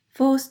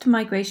Forced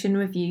Migration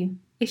Review,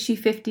 Issue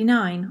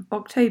 59,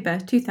 October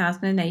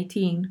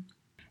 2018.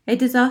 A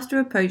Disaster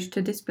Approach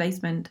to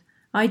Displacement,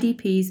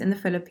 IDPs in the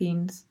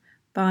Philippines,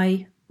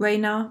 by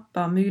Reina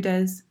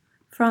Bermudez,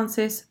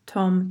 Francis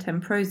Tom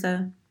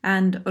Temproza,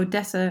 and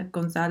Odessa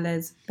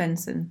Gonzalez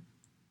Benson.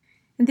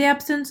 In the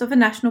absence of a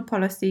national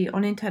policy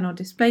on internal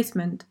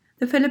displacement,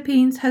 the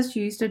Philippines has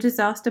used a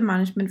disaster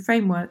management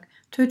framework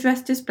to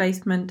address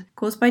displacement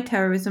caused by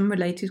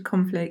terrorism-related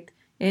conflict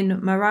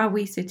in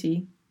Marawi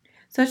City.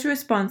 Such a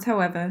response,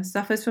 however,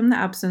 suffers from the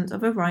absence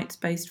of a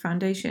rights-based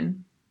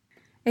foundation.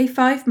 A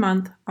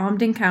 5-month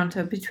armed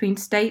encounter between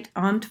state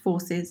armed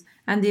forces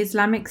and the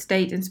Islamic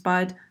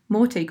State-inspired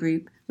Morte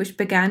Group, which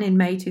began in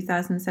May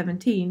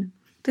 2017,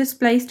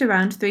 displaced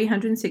around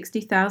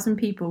 360,000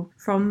 people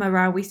from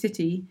Marawi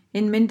City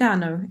in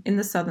Mindanao in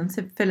the southern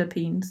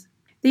Philippines.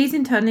 These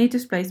internally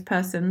displaced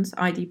persons,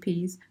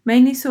 IDPs,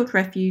 mainly sought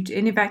refuge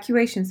in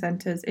evacuation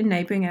centres in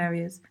neighbouring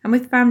areas and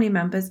with family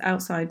members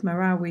outside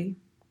Marawi.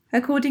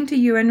 According to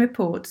UN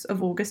reports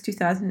of August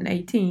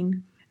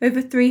 2018,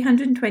 over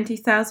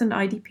 320,000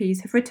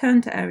 IDPs have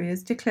returned to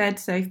areas declared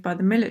safe by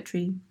the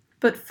military,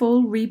 but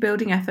full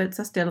rebuilding efforts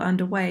are still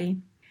underway,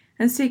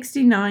 and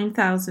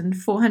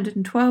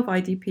 69,412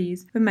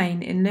 IDPs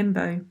remain in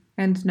limbo.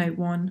 Endnote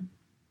 1.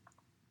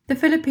 The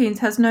Philippines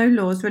has no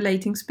laws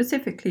relating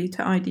specifically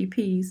to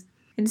IDPs.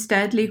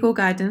 Instead, legal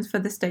guidance for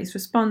the state's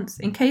response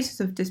in cases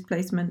of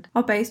displacement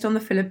are based on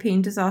the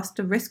Philippine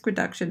Disaster Risk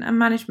Reduction and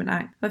Management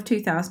Act of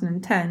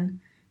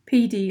 2010,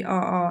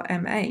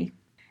 PDRRMA.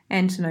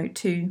 Endnote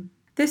 2.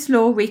 This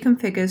law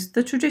reconfigures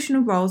the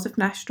traditional roles of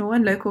national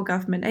and local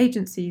government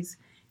agencies,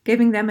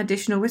 giving them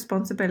additional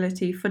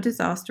responsibility for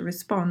disaster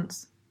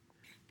response.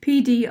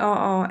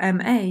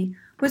 PDRRMA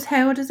was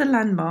hailed as a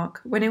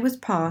landmark when it was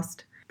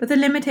passed, but the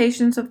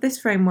limitations of this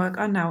framework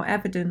are now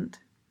evident.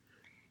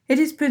 It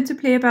is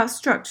principally about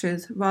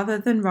structures rather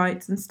than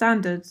rights and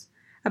standards,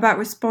 about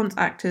response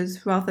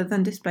actors rather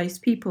than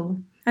displaced people,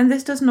 and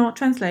this does not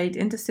translate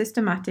into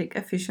systematic,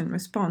 efficient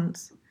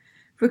response.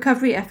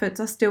 Recovery efforts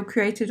are still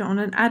created on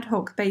an ad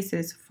hoc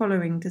basis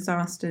following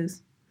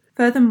disasters.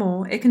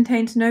 Furthermore, it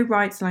contains no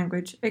rights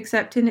language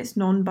except in its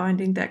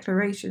non-binding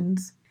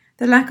declarations.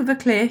 The lack of a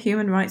clear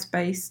human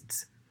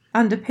rights-based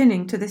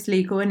underpinning to this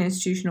legal and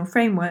institutional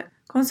framework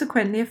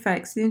consequently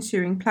affects the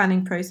ensuing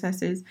planning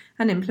processes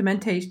and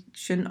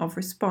implementation of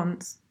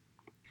response.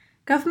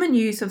 Government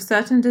use of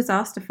certain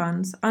disaster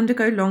funds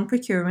undergo long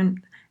procurement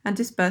and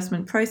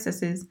disbursement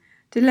processes,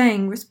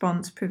 delaying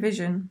response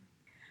provision.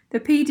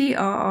 The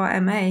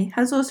PDRRMA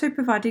has also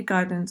provided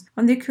guidance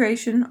on the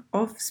creation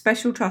of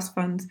special trust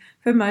funds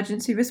for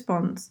emergency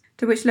response,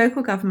 to which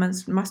local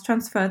governments must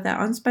transfer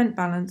their unspent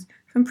balance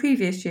from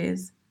previous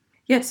years.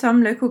 Yet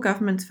some local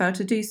governments fail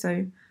to do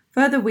so,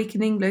 further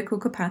weakening local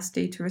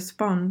capacity to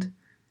respond.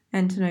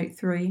 Endnote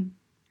 3.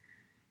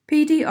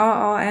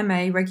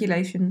 PDRRMA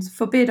regulations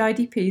forbid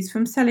IDPs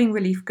from selling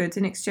relief goods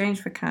in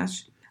exchange for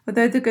cash,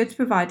 although the goods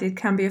provided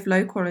can be of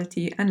low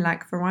quality and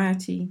lack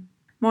variety.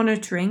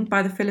 Monitoring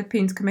by the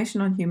Philippines Commission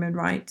on Human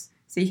Rights,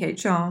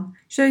 CHR,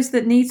 shows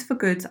that needs for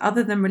goods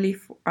other than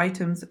relief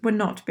items were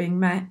not being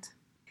met.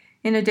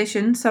 In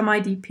addition, some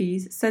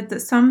IDPs said that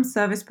some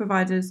service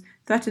providers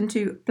threatened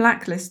to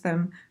blacklist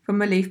them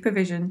from relief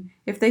provision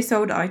if they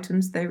sold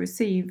items they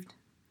received.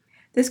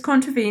 This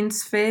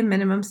contravenes FAIR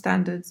minimum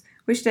standards,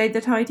 which state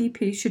that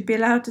IDPs should be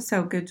allowed to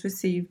sell goods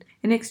received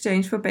in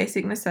exchange for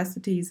basic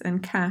necessities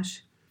and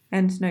cash.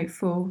 Endnote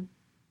 4.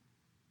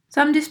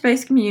 Some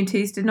displaced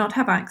communities did not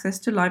have access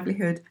to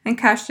livelihood and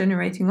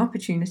cash-generating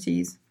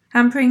opportunities,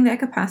 hampering their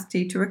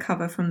capacity to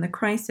recover from the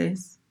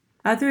crisis.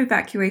 Other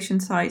evacuation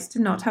sites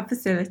did not have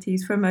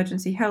facilities for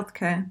emergency health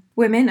care.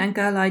 Women and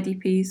girl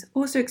IDPs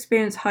also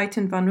experienced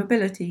heightened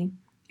vulnerability,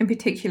 in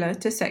particular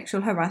to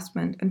sexual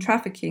harassment and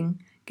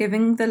trafficking,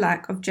 given the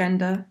lack of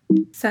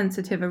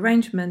gender-sensitive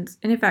arrangements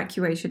in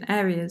evacuation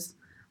areas,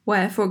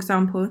 where, for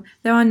example,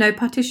 there are no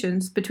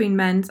partitions between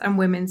men's and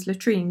women's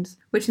latrines,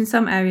 which in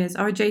some areas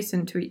are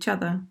adjacent to each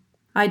other.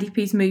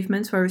 IDPs'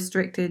 movements were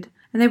restricted,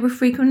 and they were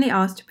frequently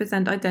asked to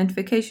present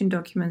identification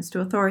documents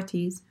to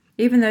authorities,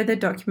 even though their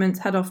documents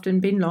had often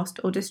been lost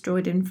or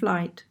destroyed in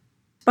flight.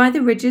 Despite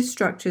the rigid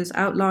structures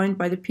outlined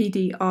by the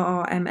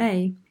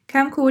PDRRMA,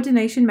 camp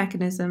coordination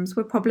mechanisms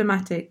were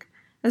problematic,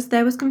 as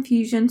there was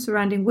confusion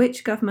surrounding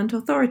which government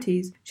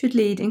authorities should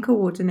lead in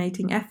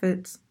coordinating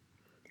efforts.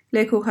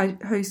 Local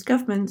host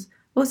governments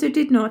also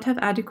did not have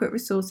adequate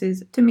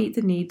resources to meet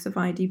the needs of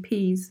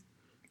IDPs.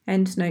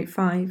 Endnote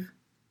 5.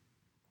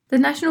 The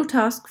National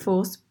Task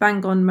Force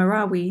Bangon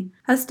Marawi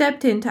has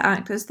stepped in to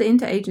act as the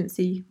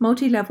interagency,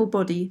 multi-level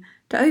body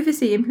to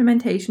oversee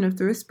implementation of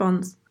the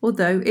response,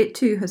 although it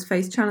too has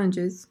faced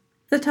challenges.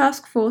 The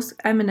task force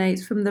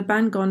emanates from the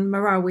Bangon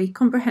Marawi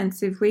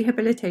Comprehensive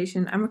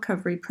Rehabilitation and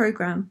Recovery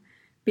Programme,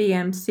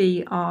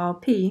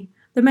 BMCRRP,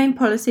 the main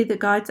policy that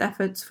guides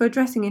efforts for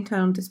addressing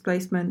internal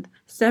displacement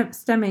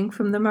stemming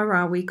from the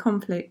Marawi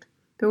conflict,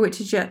 but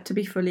which is yet to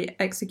be fully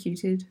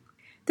executed.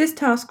 This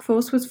task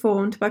force was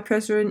formed by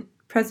President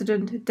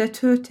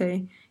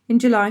Duterte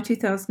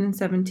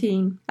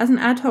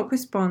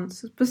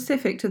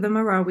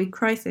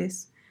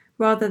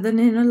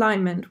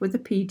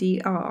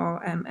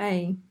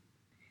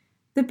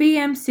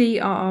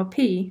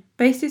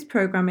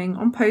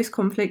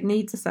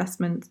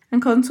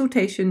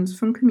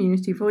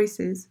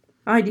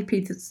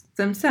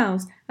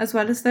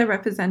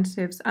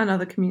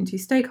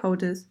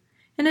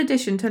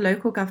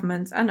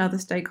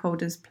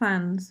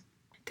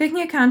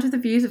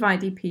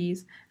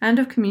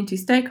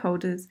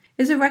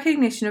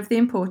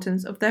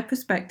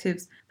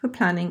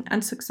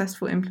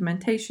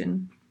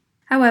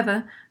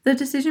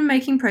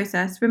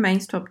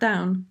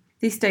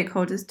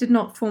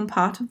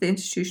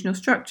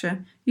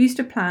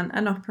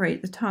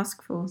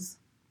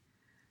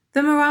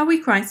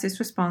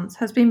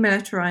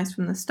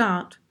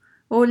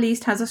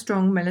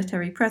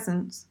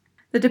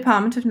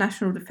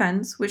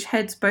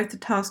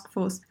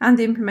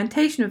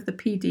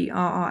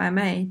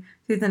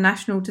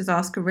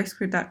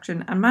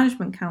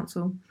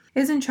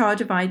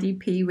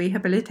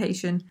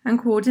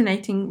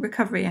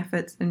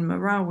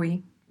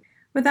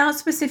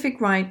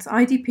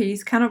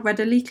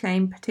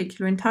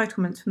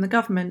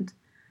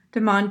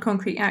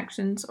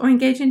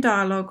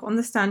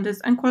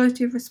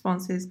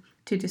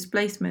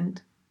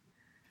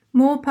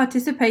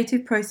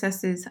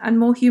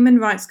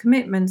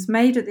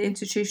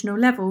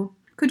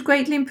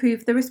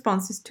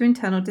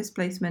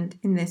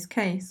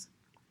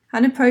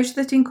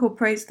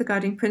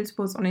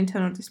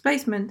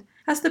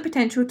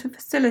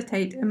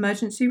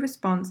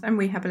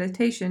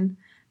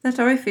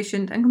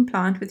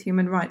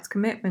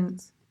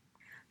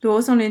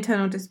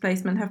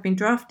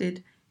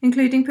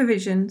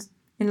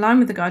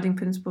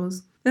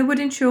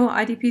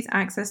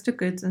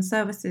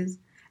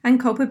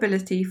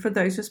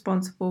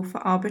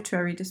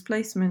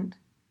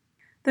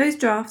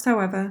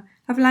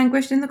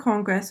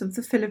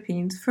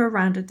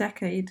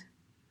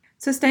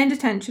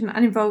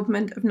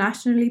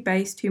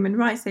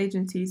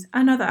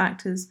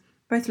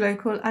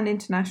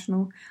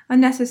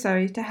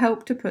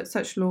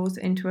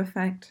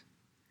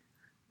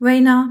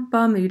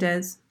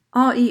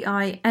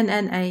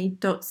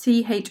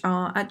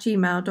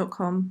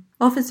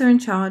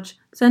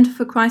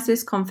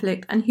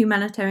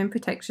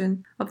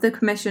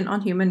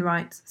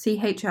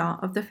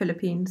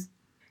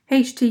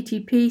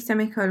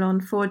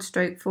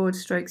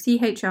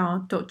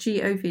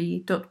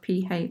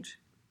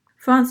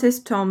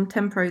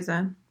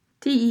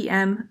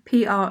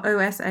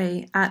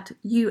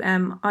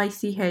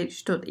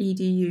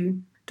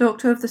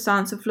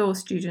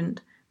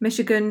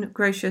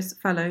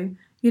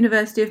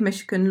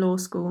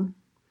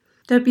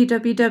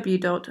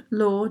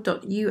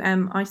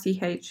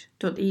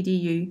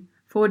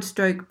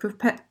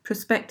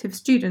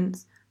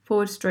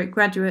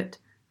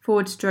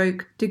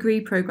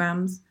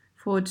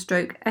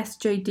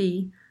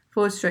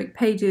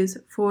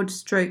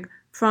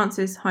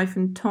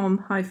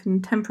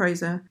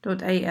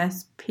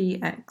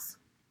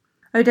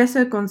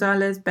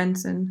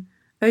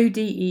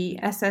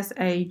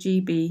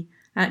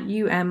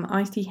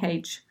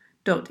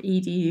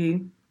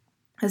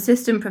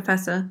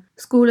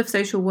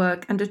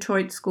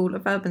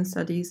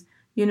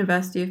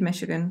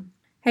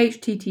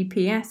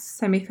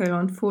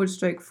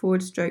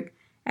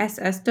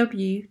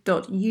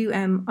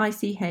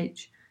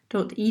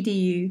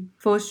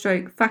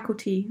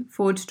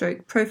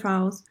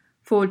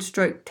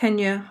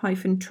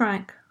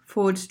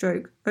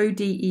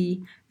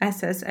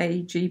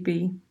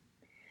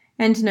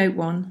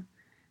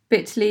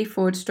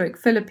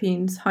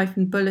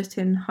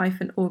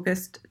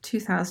 11-August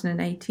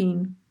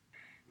 2018.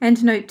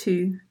 Endnote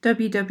 2,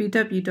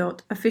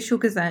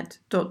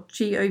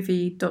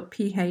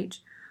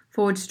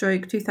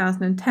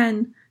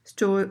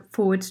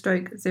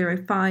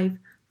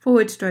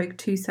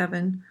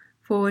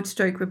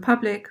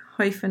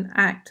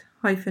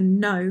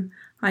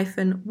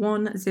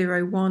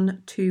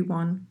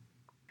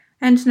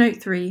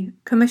 Endnote 3,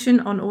 Commission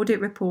on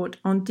Audit Report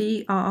on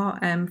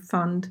DRRM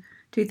Fund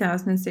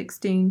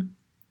 2016.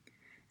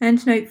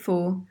 Endnote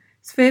 4,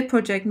 Sphere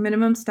Project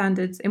Minimum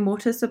Standards in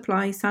Water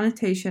Supply,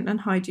 Sanitation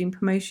and Hygiene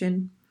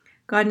Promotion.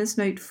 Guidance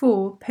Note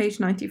 4, page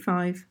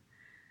 95.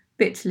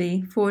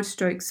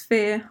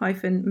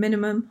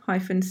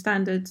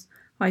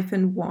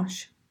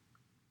 bit.ly/sphere-minimum-standards-wash.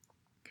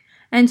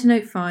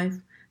 Endnote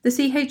 5. The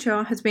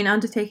CHR has been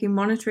undertaking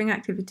monitoring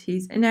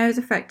activities in areas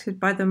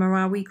affected by the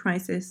Marawi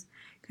crisis,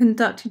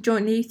 conducted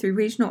jointly through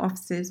regional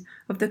offices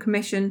of the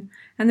Commission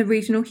and the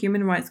Regional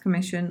Human Rights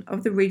Commission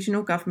of the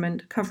regional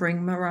government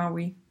covering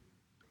Marawi.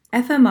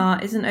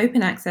 FMR is an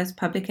open access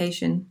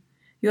publication.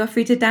 You are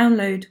free to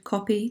download,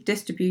 copy,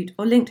 distribute,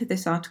 or link to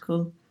this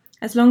article,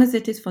 as long as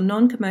it is for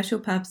non-commercial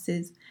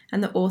purposes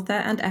and the author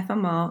and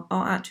FMR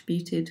are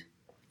attributed.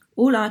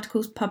 All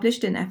articles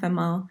published in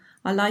FMR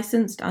are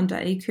licensed under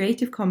a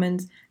Creative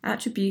Commons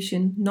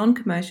Attribution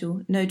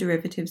Non-Commercial No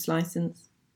Derivatives license.